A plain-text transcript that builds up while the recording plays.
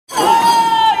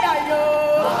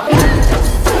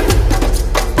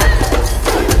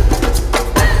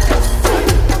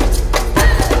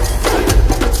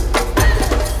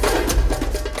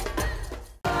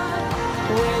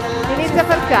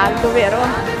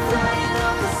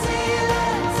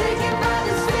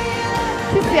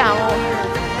Ci siamo.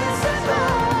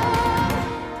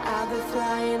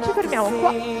 Ci fermiamo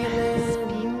qua.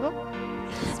 Spingo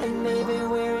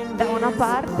da una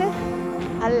parte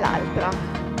all'altra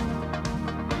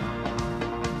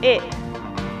e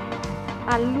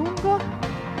allungo,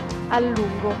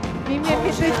 allungo. Mi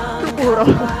misturo.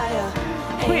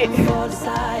 Qui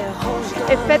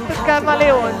effetto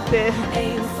camaleonte.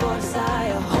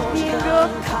 Spingo,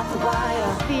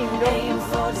 spingo,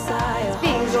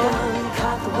 spingo,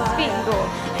 spingo.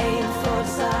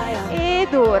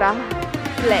 Ed ora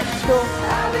fletto,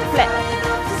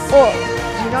 fletto. Oh,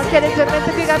 ginocchia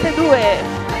leggermente piegate, 2,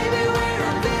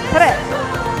 3,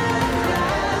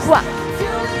 4,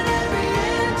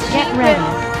 5,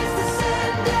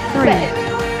 6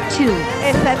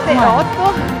 e 7,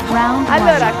 8.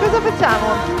 Allora, cosa facciamo?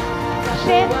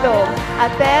 Scendo a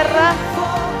terra,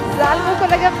 salgo con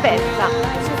la gambetta,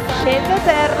 scendo a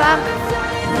terra,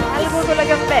 salgo con la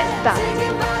gambetta,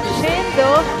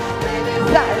 scendo,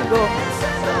 salgo,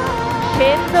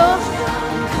 scendo,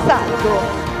 salgo,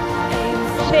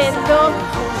 scendo,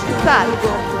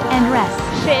 salgo, and rest.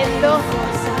 Scendo,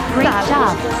 Great salgo.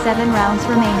 job. 7 rounds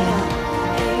remaining.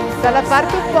 Dalla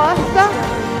parte opposta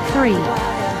 3,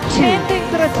 scendo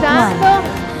incrociando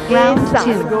e Round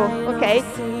salgo, ok?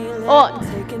 On,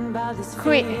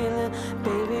 qui,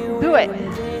 2,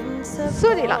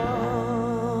 su di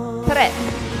lato, 3,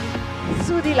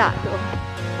 su di lato,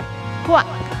 4,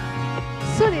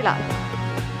 su di lato,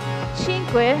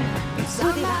 5,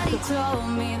 su di lato,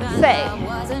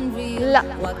 6, là.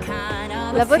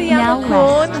 Lavoriamo Now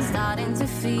con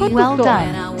Well tutto,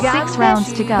 done. 6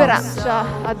 rounds to gambe, go. braccia,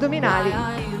 addominali.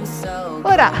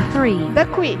 Ora, 3, da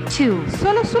qui, 2,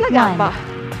 solo sulla gamba.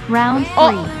 1. Round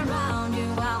 3.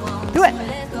 2,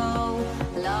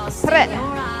 3,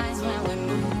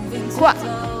 4,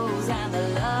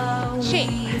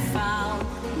 5,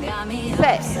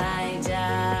 6,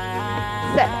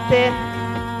 7,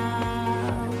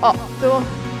 8,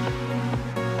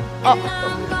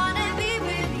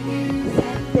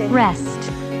 7.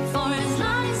 Rest.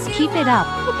 Keep it up.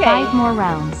 Ok. 5 more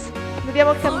rounds.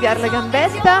 Dobbiamo cambiare la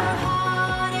gambetta.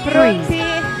 3, Pronti?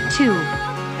 2,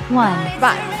 1.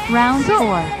 Vai. Round Su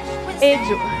 4. e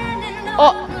giù.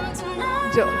 Oh,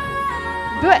 giù.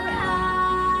 2,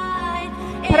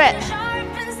 3,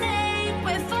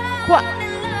 4,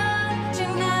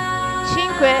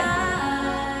 5,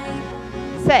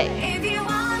 6,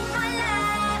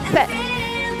 7,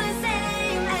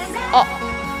 8.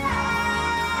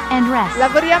 And rest.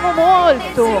 Lavoriamo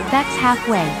molto That's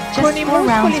halfway. con Just i 4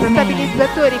 rounds muscoli remaining.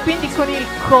 stabilizzatori, quindi con il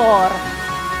core.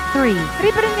 3,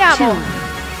 Riprendiamo 2,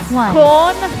 1.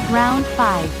 con Round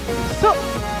 5. su,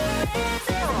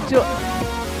 giù,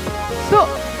 su,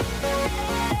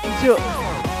 giù,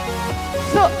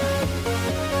 su,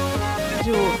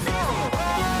 giù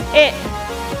e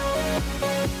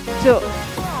giù.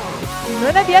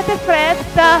 Non abbiate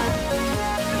fretta,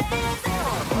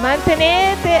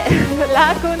 mantenete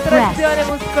la contrazione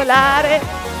muscolare.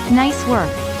 Nice work.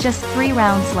 Just 3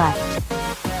 rounds left.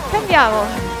 Cambiamo,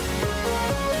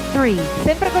 3,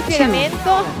 sempre col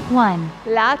piramento, 1.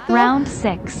 lato, Round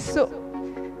 6. su,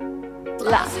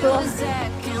 lato,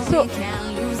 su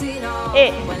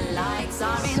e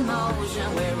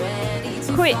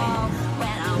su, qui,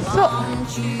 su,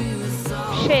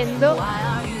 scendo,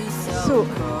 su,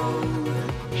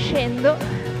 scendo,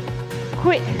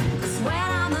 qui,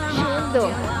 scendo,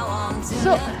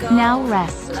 su, Now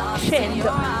rest.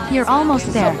 scendo. You're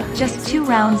almost there. Just 2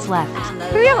 rounds left.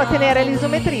 Proviamo a tenere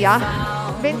l'isometria,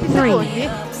 20 3, secondi,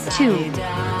 2,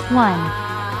 1.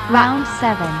 Round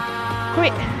 7.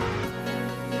 qui,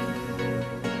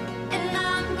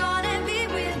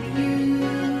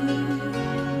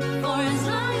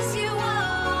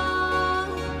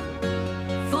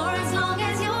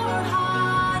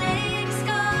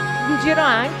 vi giro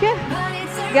anche,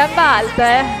 gamba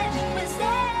alta,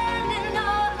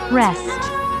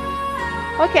 Rest.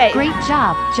 ok, Great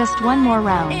job. Just 1 more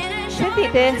round.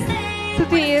 sentite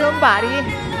tutti i lombari,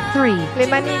 3, le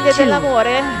maniglie 2,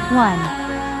 dell'amore, 1.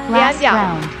 Last andiamo.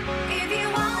 round.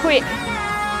 qui,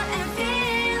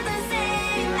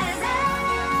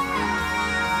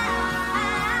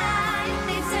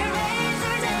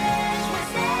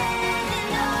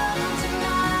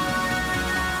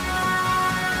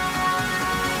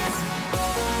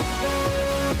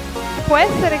 può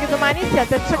essere che domani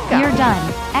siate acciaccati. You're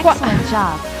done. Excellent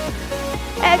job.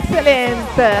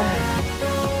 Excellent.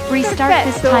 Restart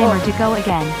this Perfetto. timer to go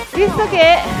again. Visto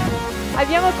che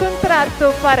abbiamo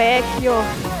contratto parecchio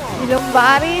i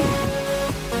lombari,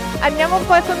 andiamo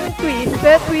poi con un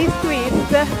twist, twist,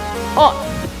 twist. Oh,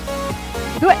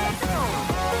 2,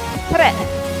 3,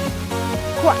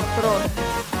 4,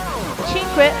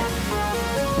 5,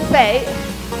 6,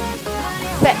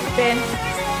 7,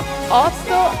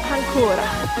 8, ancora,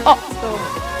 8,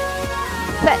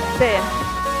 7,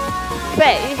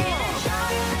 6,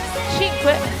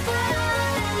 5,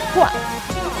 4,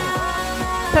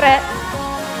 3,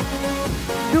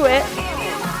 2,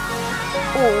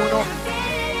 1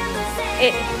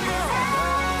 e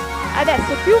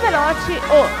adesso più veloci,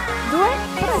 2,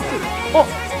 3 su,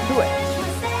 2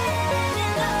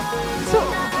 su,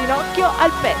 ginocchio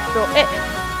al petto e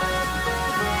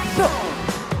su,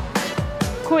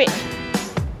 qui,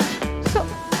 su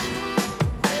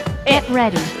e Get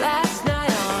ready.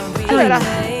 allora,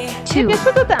 3, mi è 2,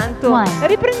 piaciuto tanto, 1.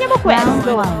 riprendiamo Round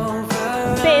questo, 1.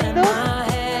 stendo,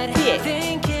 piego,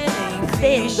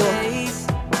 stendo,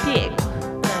 piego,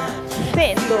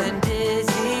 stendo,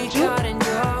 giù,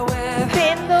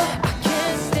 stendo,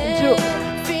 giù,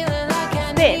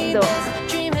 stendo,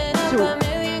 giù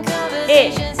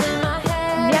e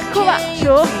mi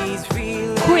accovaccio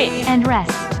qui, And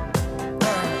rest.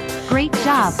 Great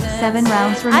job. 7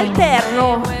 rounds remaining.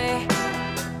 alterno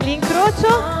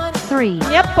l'incrocio, 3,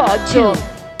 mi appoggio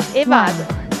e vado,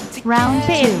 round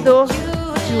 2. stendo,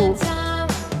 giù,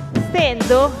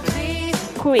 stendo,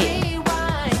 qui,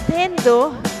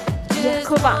 stendo, mi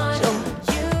accovaccio,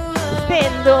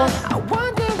 stendo,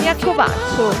 mi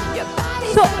accovaccio,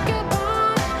 su,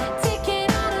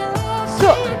 su,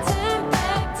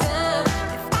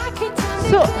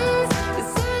 su,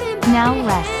 Now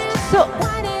rest. su.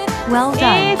 Well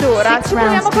done. Ed ora 6 ci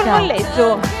rounds proviamo to col go.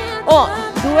 molleggio.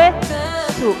 2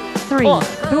 su, 3,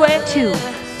 2 2,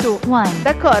 su, 1.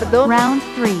 d'accordo? Round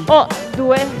 3.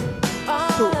 2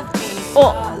 su,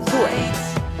 2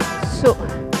 su,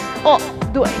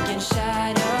 2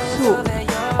 su,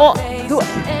 2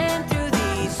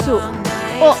 su,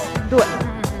 2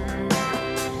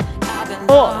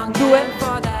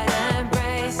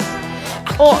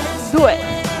 2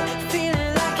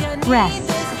 Rest.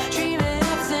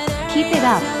 Keep it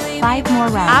up. 5 more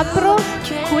rounds. apro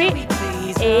qui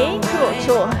e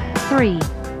incrocio 3,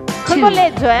 col 2,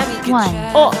 molleggio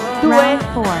 1. 2 Round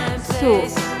 4.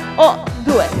 su,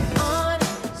 2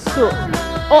 su,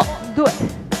 2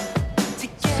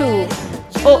 su,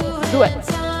 2 2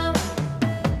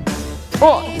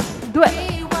 2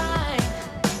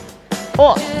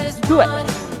 2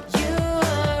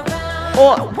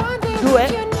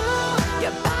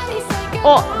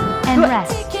 And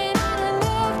rest.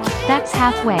 That's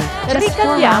halfway. Just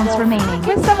 4 rounds ricambiamo, remaining.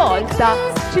 questa volta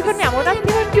ci fermiamo un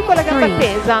attimo in più con la gamba 3,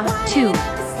 tesa, 2,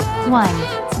 1.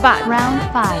 vai, Round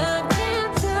 5.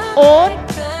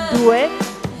 2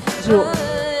 giù,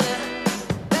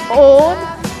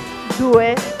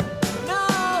 2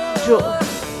 giù,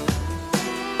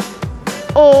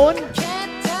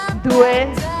 2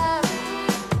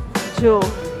 giù,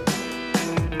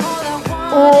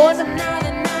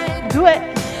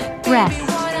 2 Rest.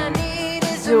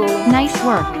 giù, Nice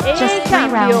work. E Just 3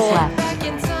 cambio. rounds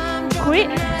left. qui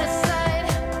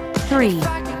 3,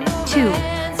 2,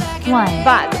 1.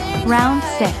 vado, Round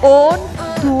 6.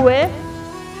 2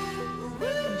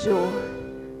 giù,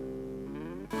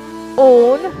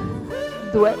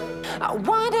 2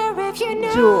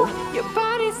 giù,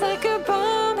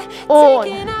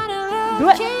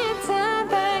 2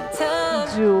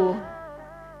 giù,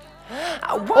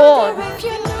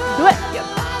 2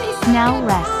 Now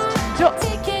rest. giù.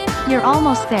 You're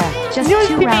almost there. Just Gli 2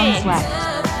 ultimi, rounds left.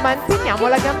 manteniamo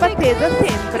la gamba tesa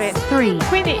sempre, 3,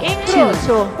 quindi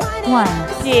incrocio, 1.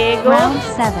 piego Round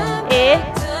 7. e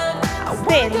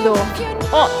stendo,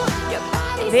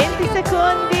 20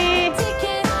 secondi,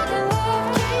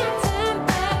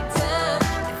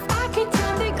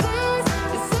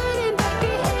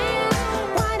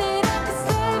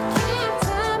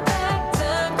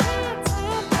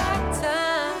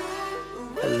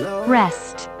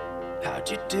 Rest.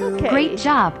 ok, Great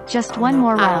job. Just 1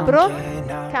 more round. apro,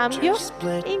 cambio,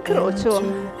 incrocio,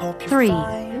 3,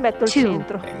 metto il 2,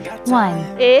 centro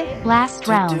 1. e Last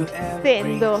round.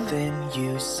 stendo,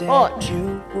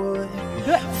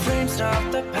 2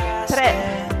 3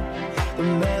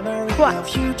 4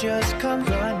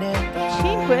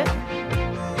 5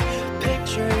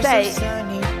 6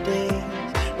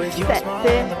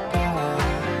 7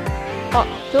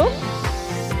 8,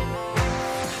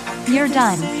 You're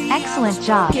done. Excellent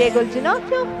job. piego il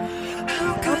ginocchio,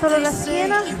 rotolo la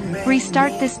schiena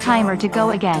Restart this timer to go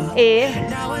again. e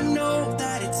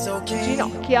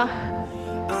ginocchia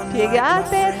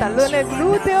piegate, tallone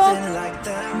gluteo,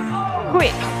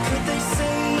 qui,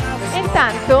 e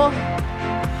intanto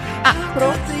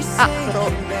apro,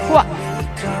 qua,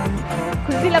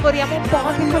 Così lavoriamo un po'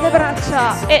 anche con le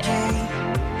braccia. E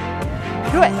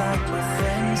 2,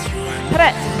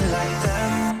 3,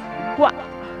 4,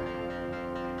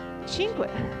 5,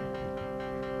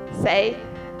 6,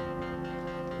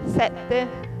 7,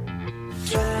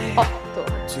 8.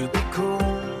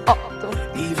 8.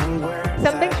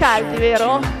 Siamo ben caldi,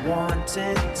 vero?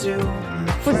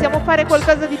 Possiamo fare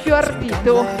qualcosa di più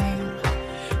ardito.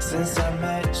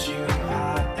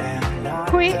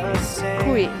 Qui,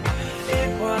 qui.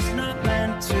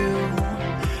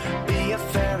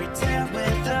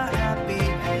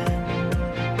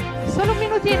 Solo un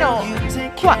minutino.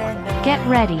 Qua. Get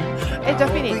ready. È già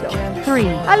finito.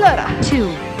 3, Allora,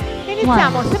 2,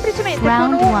 iniziamo semplicemente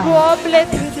Round con un one. goblet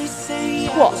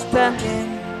squat.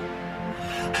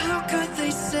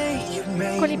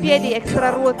 Con i piedi extra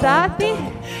ruotati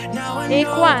e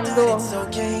quando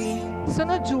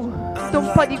sono giù do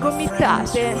un po' di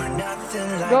gomitate.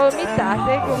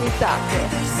 Gomitate, gomitate.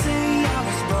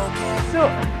 Su.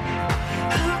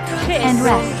 and Scendo.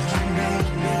 rest.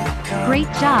 Great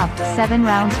job, 7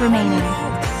 rounds remaining.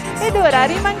 Ed ora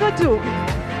rimango giù.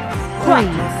 3,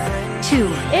 2,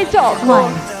 E gioco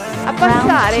One. a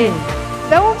passare Round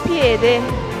da un piede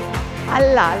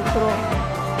all'altro.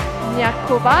 Mi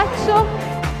accovaccio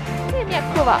e mi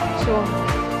accovaccio.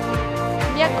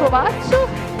 Mi accovaccio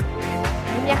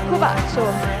e mi accovaccio.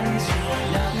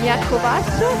 Mi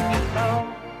accovaccio.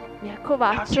 Mi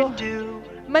accovaccio.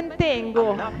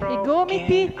 Mantengo i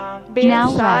gomiti ben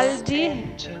Now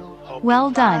saldi.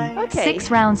 Well done. Ok. 6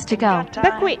 rounds to go.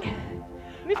 Da qui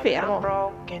mi fermo.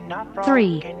 3,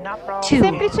 2,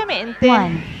 Semplicemente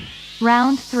 1.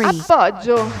 Round 3.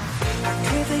 appoggio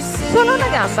solo una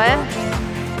gamba,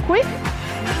 qui,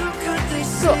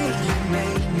 su,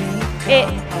 e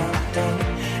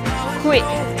qui,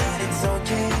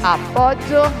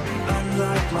 appoggio,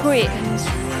 qui,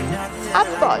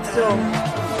 appoggio,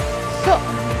 su,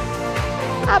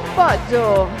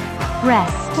 appoggio,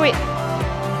 Rest. qui.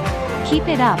 Keep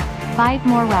it up. 5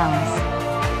 more rounds.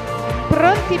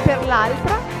 Pronti per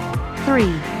l'altra? 3,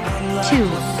 2,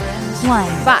 1.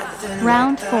 Vai.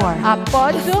 Round 4.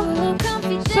 Appoggio,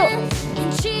 su,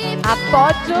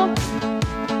 appoggio,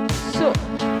 su,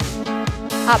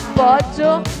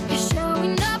 appoggio,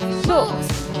 su,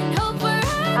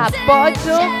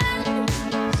 appoggio,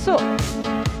 su,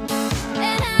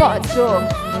 appoggio,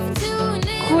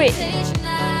 qui,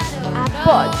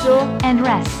 appoggio, And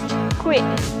rest. qui.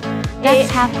 That's E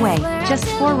halfway. Just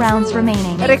 4 rounds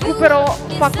remaining. recupero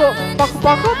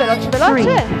poco, veloce, 3,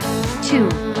 veloce. 2,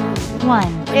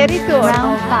 1. E ritorno.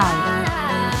 Round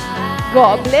 5.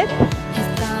 Goblet.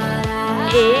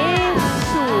 E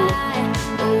su.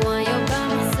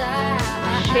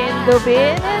 Scendo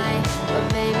bene.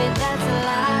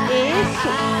 E su.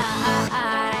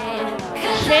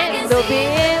 Scendo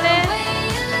bene.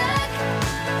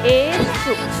 E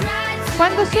su.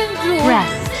 Quando sono giù,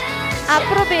 Rest.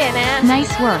 apro bene.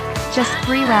 Nice work. Just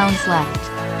 3 rounds left.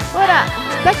 Ora,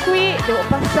 da qui devo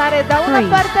passare da una 3,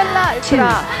 parte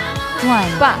all'altra.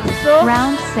 1. Passo.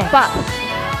 Round 6. Passo.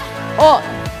 1,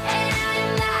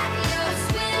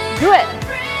 2,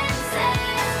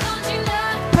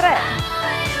 3,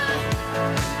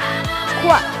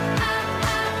 4,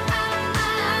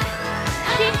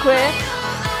 5,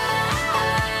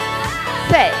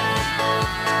 6,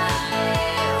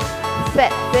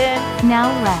 7, Now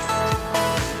rest.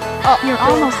 8. You're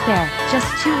almost there. Just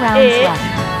 2 rounds E left.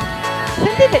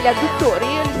 sentite gli adduttori?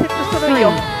 Io li sento solo 3,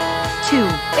 io.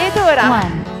 2, Ed ora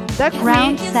 1. da qui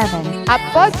Round 7.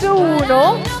 appoggio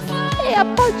uno e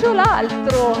appoggio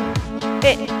l'altro.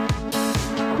 E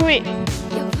qui,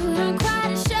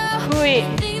 qui, qui,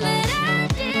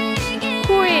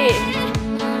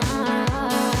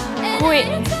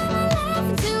 qui,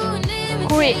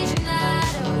 qui,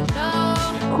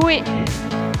 qui.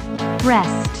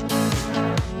 Rest.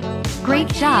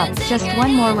 Great job. Just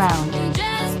 1 more round.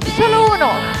 Solo uno.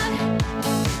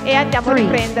 E andiamo a 3,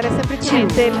 riprendere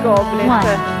semplicemente il goblet.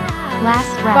 1.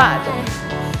 Last round. Vado.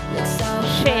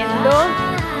 Scendo.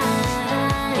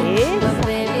 E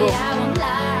salgo.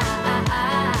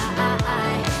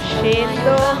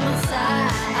 Scendo.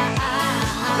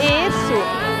 E su.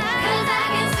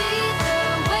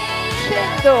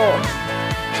 Scendo.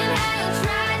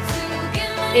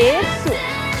 E su.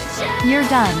 You're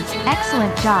done.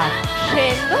 Excellent job.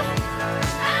 Scendo.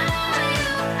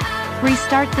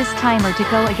 Restart this timer to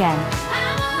go again.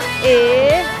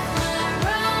 E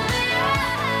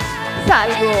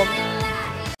salgo.